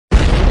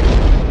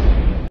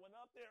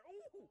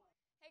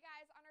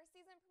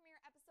season premiere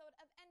episode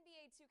of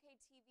NBA 2K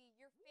TV,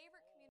 your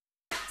favorite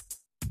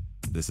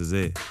community. This is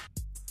it.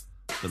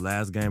 The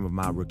last game of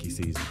my rookie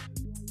season.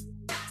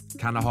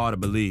 Kind of hard to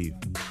believe.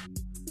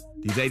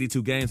 These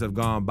 82 games have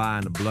gone by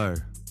in a blur.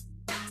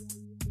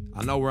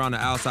 I know we're on the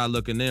outside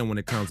looking in when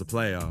it comes to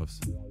playoffs,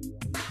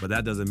 but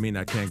that doesn't mean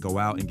I can't go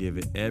out and give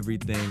it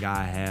everything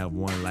I have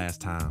one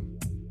last time.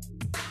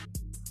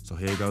 So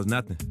here goes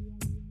nothing.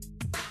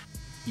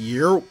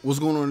 What's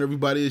going on,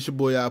 everybody? It's your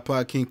boy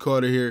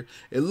iPodKingCarter here.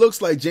 It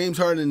looks like James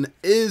Harden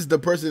is the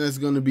person that's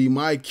going to be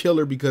my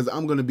killer because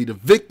I'm going to be the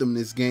victim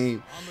this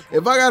game.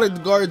 If I got to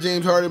guard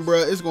James Harden, bro,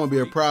 it's going to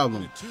be a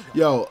problem.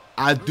 Yo,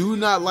 I do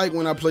not like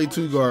when I play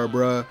two guard,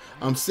 bro.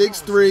 I'm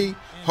 6'3".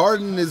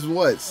 Harden is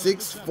what,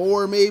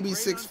 6'4", maybe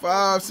 6'5",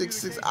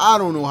 6'6". I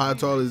don't know how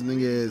tall this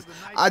nigga is.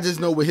 I just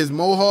know with his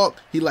mohawk,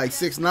 he like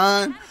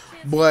 6'9".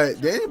 But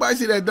did anybody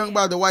see that dunk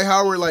by Dwight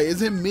Howard? Like,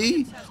 is it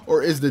me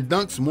or is the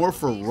dunks more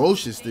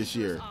ferocious this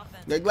year?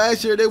 Like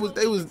last year, they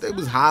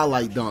was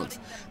highlight dunks.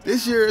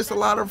 This year, it's a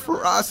lot of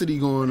ferocity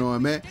going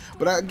on, man.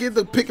 But I get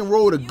the pick and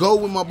roll to go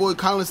with my boy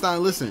Colin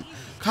Stein. Listen,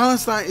 Colin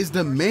Stein is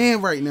the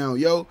man right now,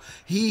 yo.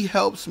 He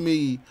helps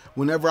me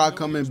whenever I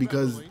come in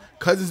because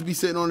Cousins be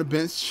sitting on the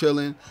bench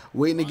chilling,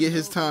 waiting to get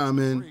his time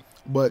in.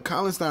 But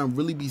Colin Stein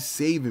really be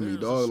saving me,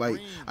 dog. Like,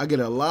 I get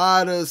a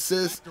lot of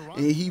assists,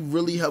 and he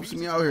really helps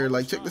me out here.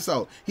 Like, check this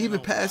out. He even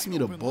passed me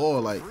the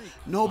ball. Like,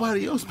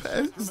 nobody else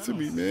passes to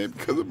me, man,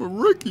 because I'm a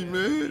rookie,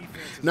 man.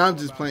 Now I'm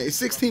just playing. It's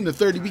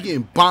 16-30. We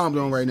getting bombed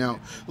on right now.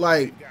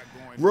 Like,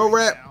 real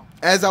rap,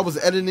 as I was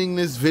editing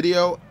this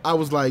video, I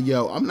was like,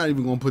 yo, I'm not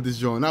even going to put this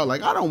joint out.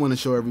 Like, I don't want to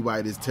show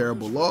everybody this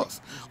terrible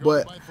loss.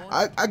 But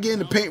I get in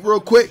the paint real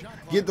quick,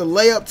 get the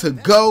layup to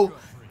go.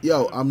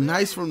 Yo, I'm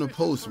nice from the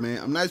post,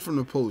 man. I'm nice from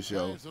the post,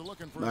 yo.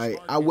 Like,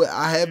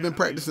 I have been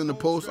practicing the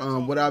post.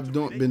 What I've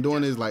been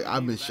doing is, like,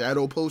 I've been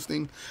shadow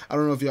posting. I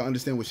don't know if y'all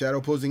understand what shadow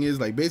posting is.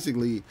 Like,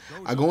 basically,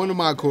 I go into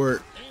my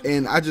court,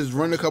 and I just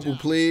run a couple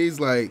plays,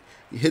 like,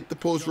 hit the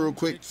post real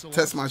quick,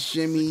 test my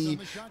shimmy,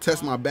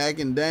 test my back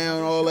and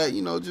down, all that,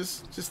 you know,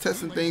 just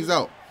testing things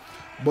out.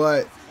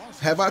 But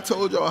have I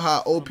told y'all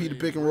how OP the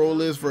pick and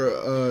roll is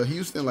for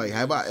Houston? Like,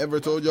 have I ever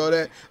told y'all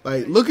that?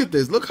 Like, look at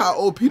this. Look how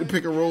OP the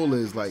pick and roll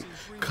is. Like,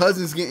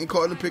 Cousins getting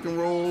caught in the pick and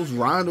rolls.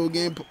 Rondo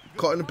getting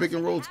caught in the pick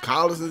and rolls.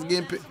 Collins is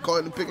getting caught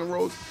in the pick and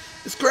rolls.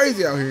 It's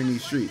crazy out here in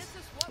these streets.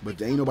 But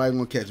there ain't nobody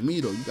going to catch me,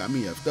 though. You got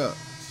me effed up.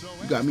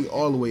 You got me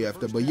all the way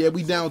effed up. But, yeah,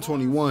 we down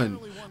 21.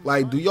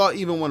 Like, do y'all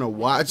even want to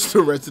watch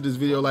the rest of this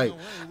video? Like,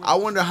 I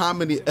wonder how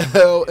many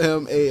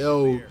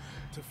LMAO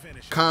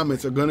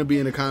comments are gonna be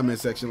in the comment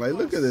section. Like,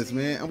 look at this,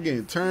 man. I'm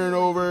getting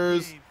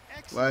turnovers.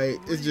 Like,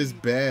 it's just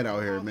bad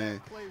out here,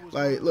 man.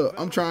 Like, look,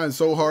 I'm trying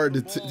so hard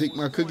to take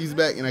my cookies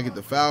back and I get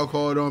the foul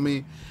called on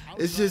me.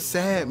 It's just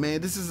sad,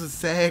 man. This is a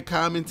sad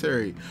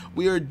commentary.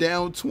 We are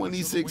down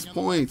 26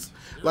 points.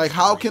 Like,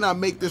 how can I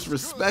make this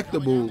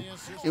respectable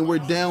and we're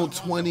down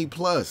 20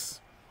 plus?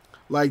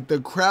 Like,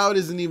 the crowd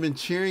isn't even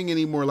cheering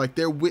anymore. Like,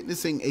 they're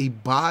witnessing a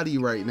body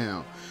right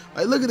now.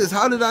 Like, look at this.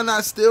 How did I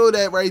not steal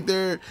that right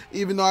there,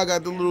 even though I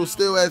got the little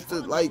steal at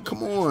the, like,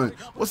 come on.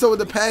 What's up with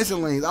the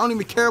passing lanes? I don't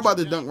even care about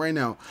the dunk right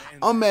now.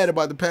 I'm mad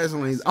about the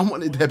passing lanes. I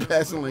wanted that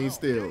passing lane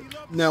still.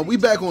 Now, we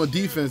back on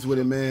defense with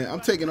it, man.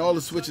 I'm taking all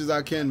the switches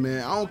I can,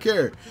 man. I don't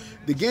care.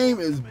 The game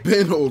has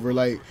been over.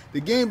 Like,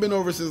 the game been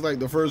over since, like,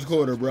 the first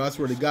quarter, bro. I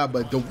swear to God.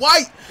 But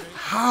Dwight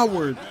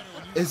Howard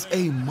is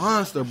a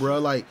monster, bro.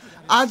 Like,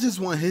 I just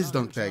want his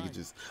dunk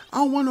packages. I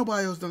don't want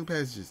nobody else dunk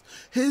packages.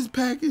 His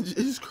package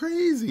is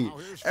crazy.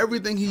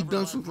 Everything he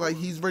dunks looks like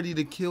he's ready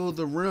to kill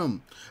the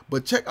rim.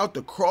 But check out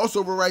the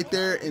crossover right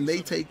there, and they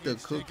take the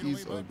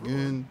cookies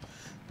again.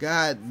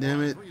 God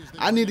damn it.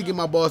 I need to get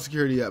my ball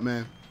security up,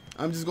 man.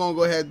 I'm just going to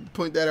go ahead and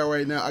point that out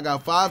right now. I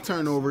got 5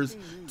 turnovers.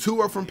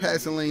 2 are from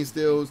passing lane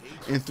steals,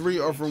 and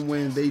 3 are from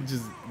when they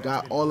just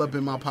got all up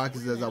in my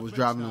pockets as I was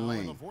driving the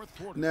lane.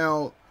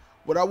 Now,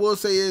 what I will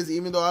say is,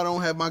 even though I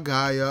don't have my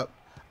guy up,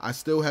 I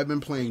still have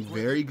been playing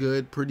very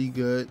good, pretty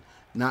good,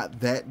 not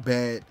that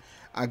bad.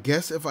 I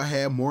guess if I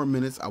had more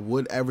minutes, I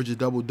would average a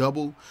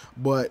double-double,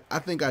 but I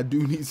think I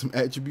do need some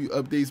attribute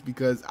updates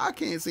because I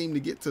can't seem to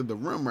get to the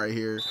rim right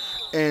here.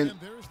 And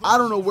I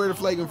don't know where the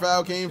flagrant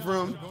foul came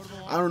from.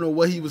 I don't know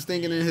what he was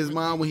thinking in his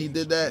mind when he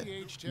did that,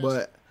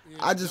 but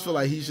I just feel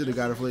like he should have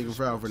got a flagrant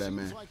foul for that,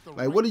 man.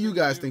 Like, what do you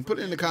guys think? Put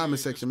it in the comment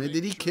section, man.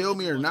 Did he kill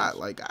me or not?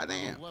 Like,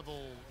 goddamn.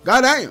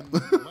 Goddamn.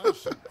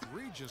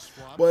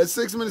 But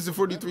 6 minutes and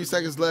 43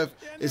 seconds left.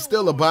 It's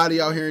still a body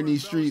out here in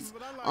these streets.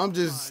 I'm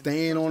just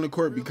staying on the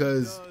court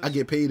because I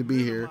get paid to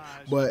be here.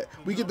 But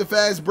we get the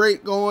fast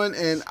break going,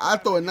 and I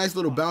throw a nice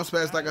little bounce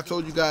pass. Like I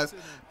told you guys,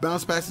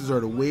 bounce passes are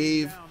the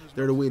wave.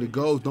 They're the way to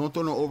go. Don't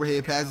throw no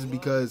overhead passes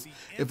because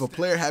if a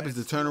player happens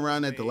to turn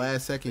around at the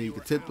last second, you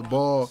can tip the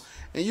ball.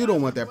 And you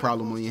don't want that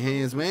problem on your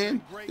hands,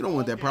 man. You don't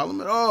want that problem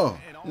at all.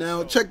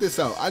 Now, check this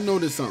out. I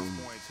noticed something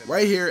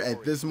right here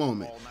at this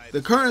moment.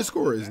 The current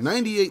score is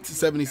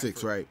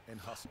 98-76, right?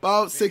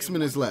 About 6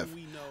 minutes left.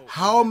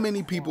 How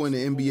many people in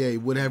the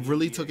NBA would have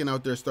really taken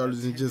out their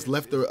starters and just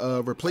left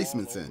the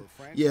replacements in?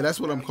 Yeah, that's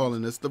what I'm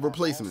calling this, the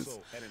replacements.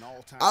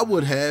 I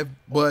would have,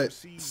 but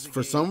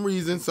for some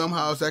reason,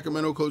 somehow,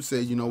 Sacramento coach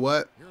said, you know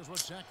what?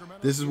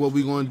 This is what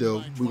we're going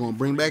to do. We're going to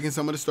bring back in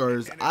some of the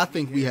starters. I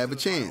think we have a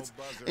chance.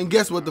 And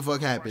guess what the fuck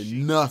happened?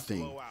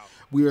 Nothing.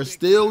 We are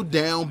still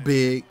down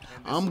big.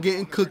 I'm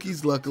getting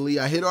cookies, luckily.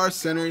 I hit our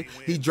center.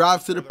 He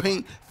drives to the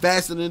paint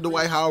faster than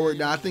Dwight Howard.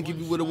 Now, I think if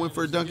he would have went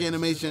for a dunk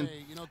animation,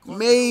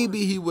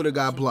 maybe he would have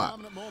got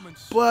blocked.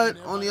 But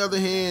on the other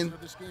hand,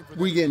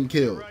 we getting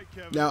killed.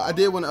 Now, I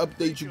did want to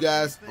update you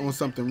guys on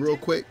something real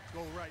quick.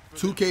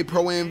 2K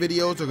Pro-Am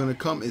videos are going to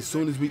come as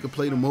soon as we can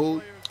play the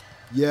mode.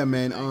 Yeah,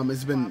 man,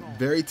 it's been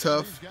very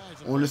tough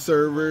on the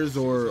servers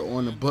or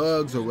on the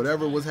bugs or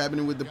whatever was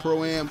happening with the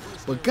Pro-Am.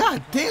 But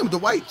god damn,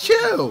 Dwight,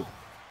 chill.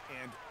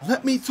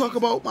 Let me talk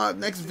about my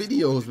next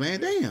videos,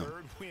 man. Damn.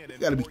 You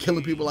got to be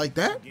killing people like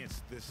that.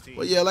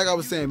 But yeah, like I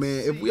was saying,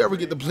 man, if we ever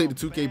get to play the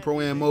 2K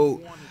Pro-Am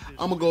mode,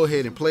 I'm going to go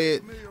ahead and play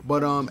it.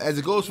 But as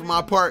it goes for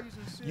my part,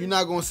 you're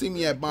not going to see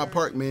me at my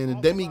park, man. The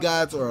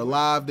demigods are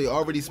alive. They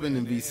already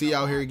spending VC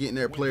out here getting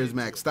their players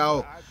maxed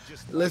out.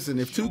 Listen,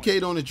 if 2K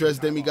don't address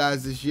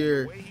demigods this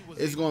year,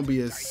 it's going to be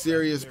a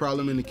serious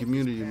problem in the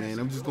community, man.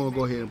 I'm just going to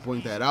go ahead and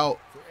point that out.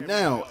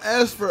 Now,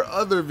 as for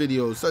other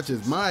videos, such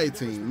as my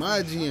team, my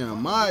GM,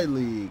 my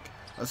league,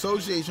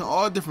 association,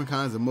 all different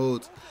kinds of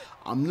modes,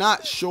 I'm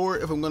not sure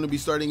if I'm going to be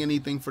starting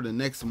anything for the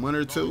next month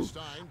or two.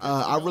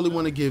 I really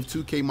want to give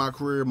 2K my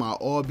career my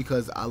all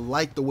because I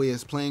like the way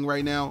it's playing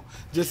right now.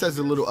 Just as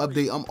a little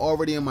update, I'm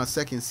already in my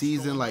second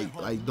season, like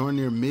darn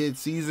near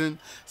mid-season.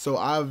 So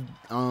I've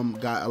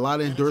got a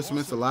lot of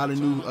endorsements, a lot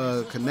of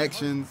new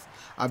connections.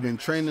 I've been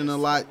training a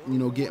lot, you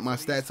know, getting my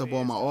stats up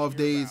on my off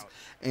days.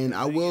 And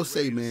I will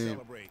say, man,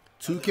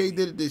 2K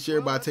did it this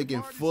year by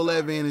taking full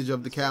advantage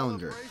of the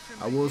calendar.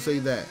 I will say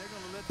that.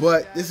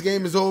 But this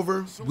game is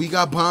over. We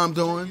got bombed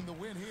on.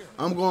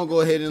 I'm going to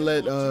go ahead and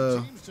let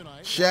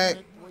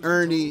Shaq,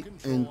 Ernie,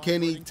 and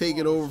Kenny take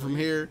it over from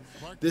here.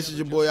 This is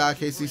your boy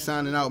IKC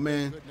signing out,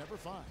 man.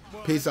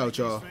 Peace out,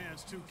 y'all.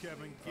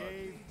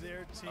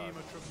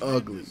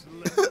 Ugly.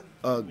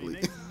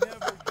 Ugly.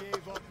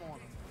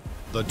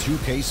 The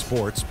 2K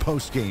Sports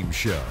postgame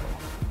show.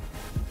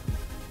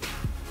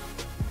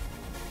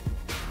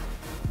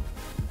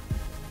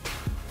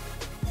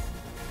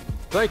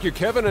 Thank you,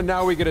 Kevin. And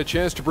now we get a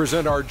chance to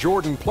present our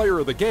Jordan Player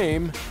of the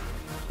Game,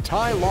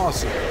 Ty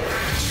Lawson.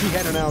 He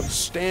had an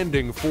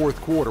outstanding fourth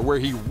quarter where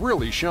he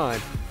really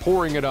shined,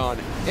 pouring it on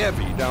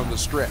heavy down the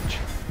stretch.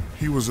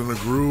 He was in a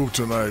groove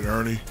tonight,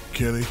 Ernie,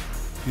 Kenny.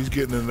 He's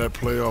getting in that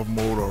playoff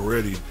mode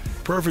already.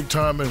 Perfect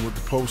timing with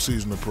the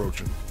postseason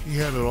approaching. He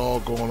had it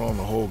all going on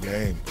the whole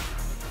game.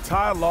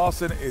 Ty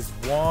Lawson is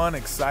one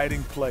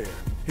exciting player.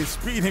 His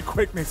speed and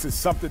quickness is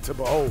something to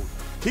behold.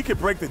 He can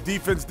break the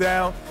defense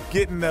down,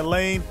 get in the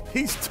lane.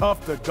 He's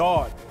tough to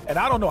guard, and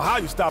I don't know how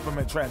you stop him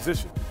in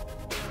transition.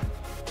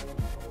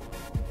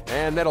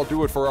 And that'll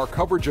do it for our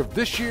coverage of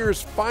this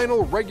year's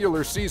final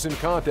regular season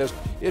contest.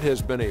 It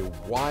has been a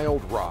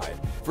wild ride.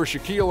 For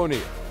Shaquille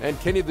O'Neal and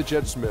Kenny the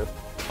Jet Smith,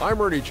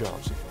 I'm Ernie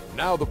Johnson.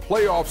 Now the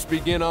playoffs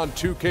begin on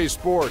 2K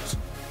Sports.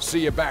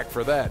 See you back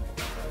for that.